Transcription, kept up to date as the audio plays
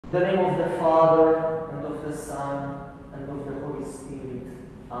In the name of the Father, and of the Son, and of the Holy Spirit.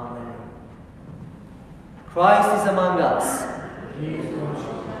 Amen. Christ is among us.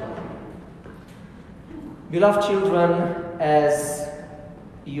 Beloved children, as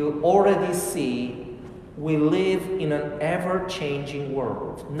you already see, we live in an ever-changing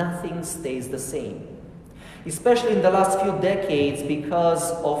world. Nothing stays the same. Especially in the last few decades,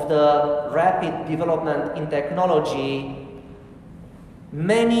 because of the rapid development in technology,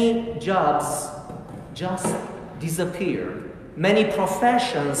 many jobs just disappear. Many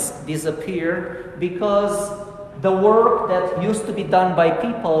professions disappear because the work that used to be done by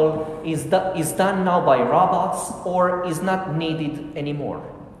people is done now by robots or is not needed anymore.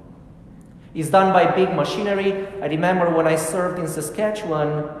 It's done by big machinery. I remember when I served in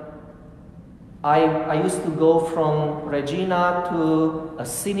Saskatchewan, I used to go from Regina to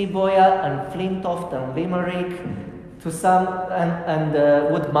Assiniboia and Flintoft and Limerick to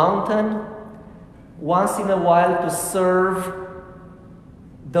Wood Mountain once in a while to serve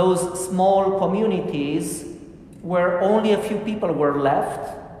those small communities where only a few people were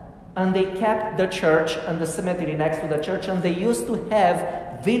left, and they kept the church and the cemetery next to the church, and they used to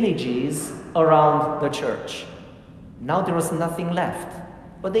have villages around the church. Now there was nothing left,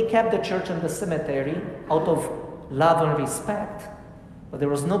 but they kept the church and the cemetery out of love and respect. But there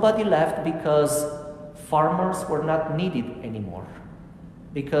was nobody left because farmers were not needed anymore.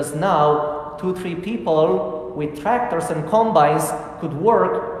 Because now 2-3 people with tractors and combines could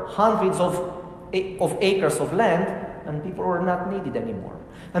work hundreds of acres of land, and people were not needed anymore.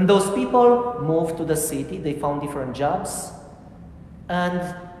 And those people moved to the city. They found different jobs. And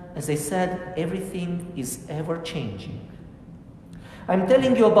as I said, everything is ever changing. I'm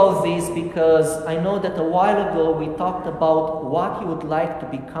telling you about this because I know that a while ago we talked about what you would like to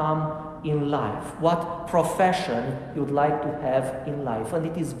become in life, what profession you would like to have in life. And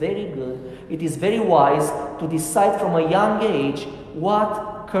it is very good, it is very wise to decide from a young age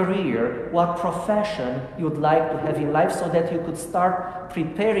what career, what profession you would like to have in life, so that you could start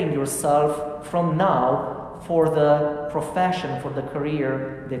preparing yourself from now for the profession, for the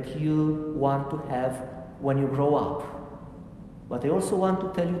career that you want to have when you grow up. But I also want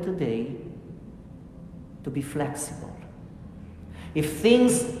to tell you today to be flexible. If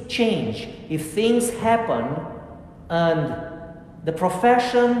things change, if things happen, and the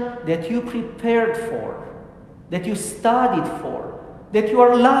profession that you prepared for, that you studied for, that you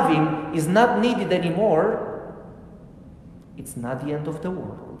are loving is not needed anymore, it's not the end of the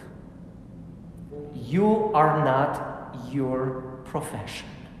world. You are not your profession.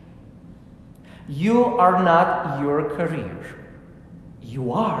 You are not your career.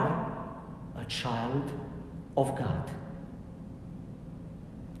 You are a child of God.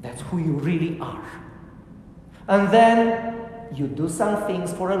 That's who you really are. And then you do some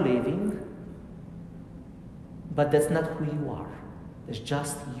things for a living, but that's not who you are. It's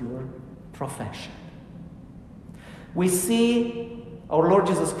just your profession. We see our Lord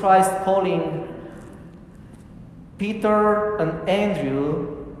Jesus Christ calling Peter and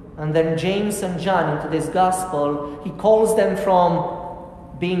Andrew and then James and John into this gospel. He calls them from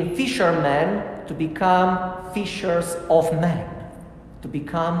being fishermen to become fishers of men, to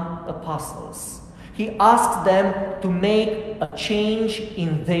become apostles. He asks them to make a change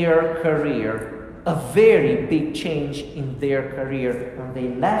in their career, a very big change in their career. And they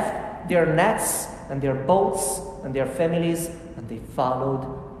left their nets and their boats and their families, and they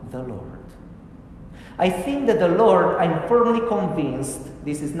followed the Lord. I think that the Lord, I'm firmly convinced,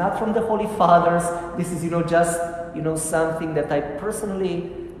 this is not from the Holy Fathers, this is just something that I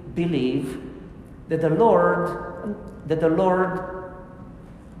personally believe, that the Lord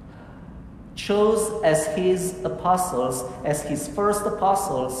chose as his apostles, as his first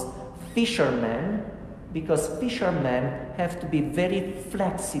apostles, fishermen, because fishermen have to be very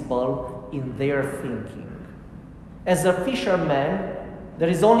flexible in their thinking. As a fisherman, there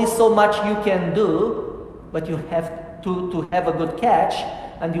is only so much you can do, but you have to have a good catch,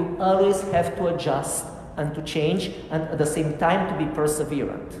 and you always have to adjust and to change, and at the same time to be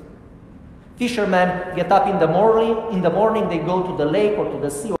perseverant. Fishermen get up in the morning, they go to the lake or to the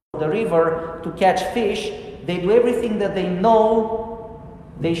sea or the river to catch fish. They do everything that they know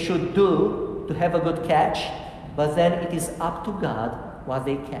they should do to have a good catch, but then it is up to God what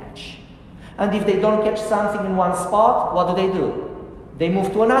they catch. And if they don't catch something in one spot, what do? They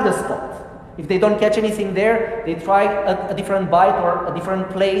move to another spot. If they don't catch anything there, they try a different bite or a different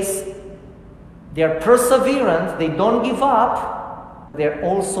place. They're perseverant, they don't give up. They're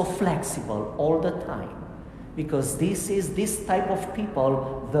also flexible all the time, because this type of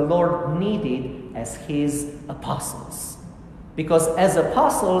people the Lord needed as his apostles. Because as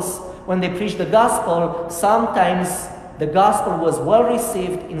apostles, when they preached the gospel, sometimes the gospel was well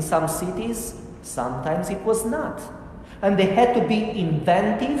received in some cities, sometimes it was not. And they had to be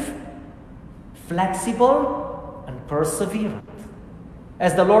inventive, flexible, and perseverant.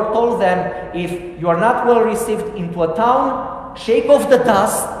 As the Lord told them, if you are not well received into a town, shake off the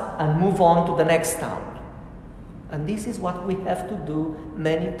dust and move on to the next town. And this is what we have to do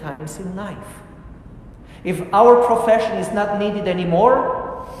many times in life. If our profession is not needed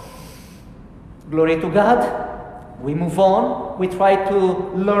anymore, glory to God, we move on. We try to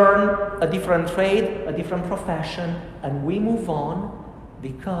learn a different trade, a different profession, and we move on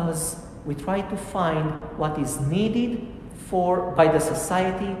because we try to find what is needed by the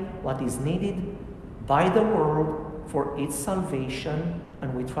society, what is needed by the world for its salvation,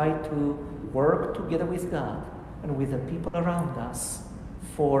 and we try to work together with God and with the people around us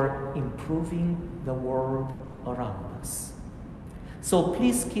for improving the world around us. So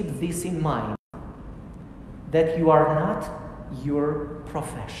please keep this in mind, that you are not your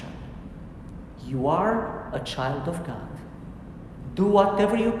profession. You are a child of God. Do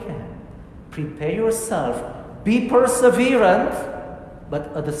whatever you can. Prepare yourself. Be perseverant,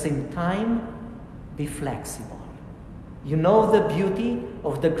 but at the same time, be flexible. You know the beauty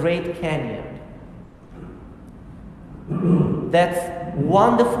of the Great Canyon. That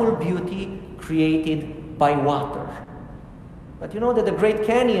wonderful beauty created by water. But you know that the Great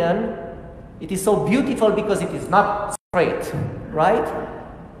Canyon, it is so beautiful because it is not straight, right?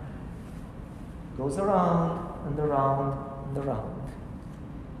 It goes around and around and around.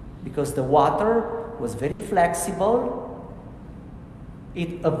 Because the water was very flexible,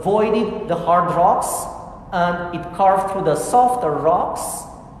 it avoided the hard rocks and it carved through the softer rocks,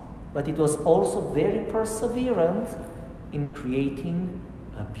 but it was also very perseverant in creating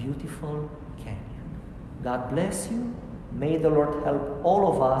a beautiful canyon. God bless you. May the Lord help all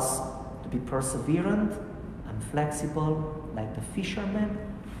of us to be perseverant and flexible like the fishermen.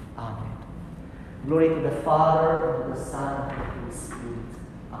 Amen. Glory to the Father, and to the Son, and to the Spirit.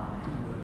 Amen.